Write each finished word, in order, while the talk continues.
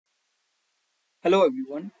Hello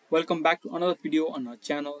everyone, welcome back to another video on our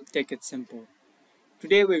channel Take It Simple.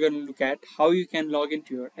 Today we're going to look at how you can log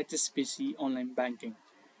into your HSBC online banking.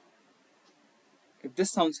 If this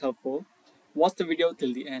sounds helpful, watch the video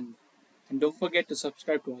till the end. And don't forget to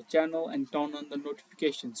subscribe to our channel and turn on the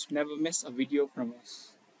notifications to never miss a video from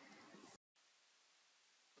us.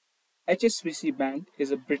 HSBC Bank is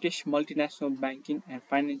a British multinational banking and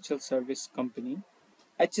financial service company.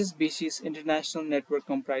 HSBC's international network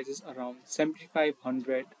comprises around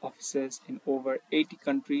 7,500 offices in over 80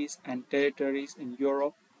 countries and territories in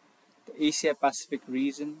Europe, the Asia Pacific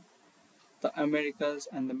region, the Americas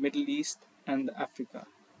and the Middle East, and Africa.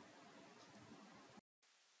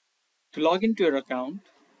 To log into your account,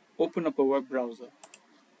 open up a web browser.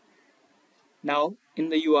 Now, in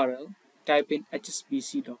the URL, type in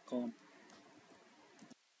hsbc.com.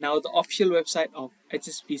 Now the official website of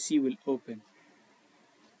HSBC will open.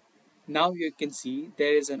 Now you can see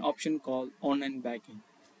there is an option called online banking.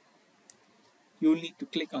 You'll need to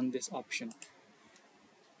click on this option.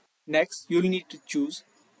 Next, you'll need to choose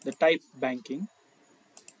the type of banking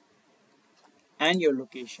and your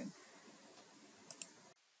location.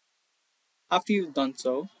 After you've done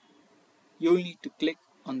so, you'll need to click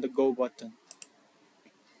on the Go button.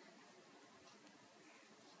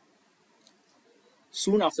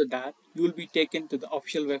 Soon after that, you will be taken to the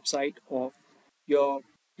official website of your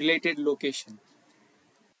related location.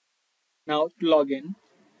 Now to log in,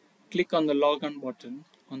 click on the Log On button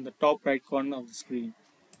on the top right corner of the screen.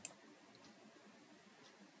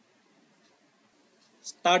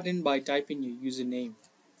 Start in by typing your username.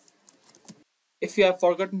 If you have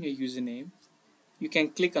forgotten your username, you can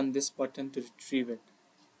click on this button to retrieve it.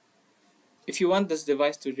 If you want this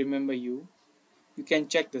device to remember you, you can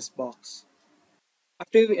check this box.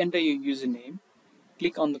 After you enter your username,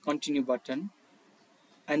 click on the Continue button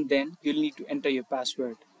and then you'll need to enter your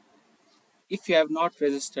password. If you have not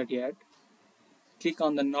registered yet, click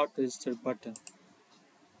on the Not Registered button.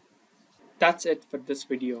 That's it for this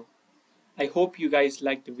video. I hope you guys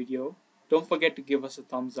liked the video. Don't forget to give us a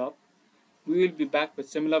thumbs up. We will be back with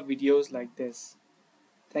similar videos like this.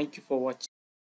 Thank you for watching.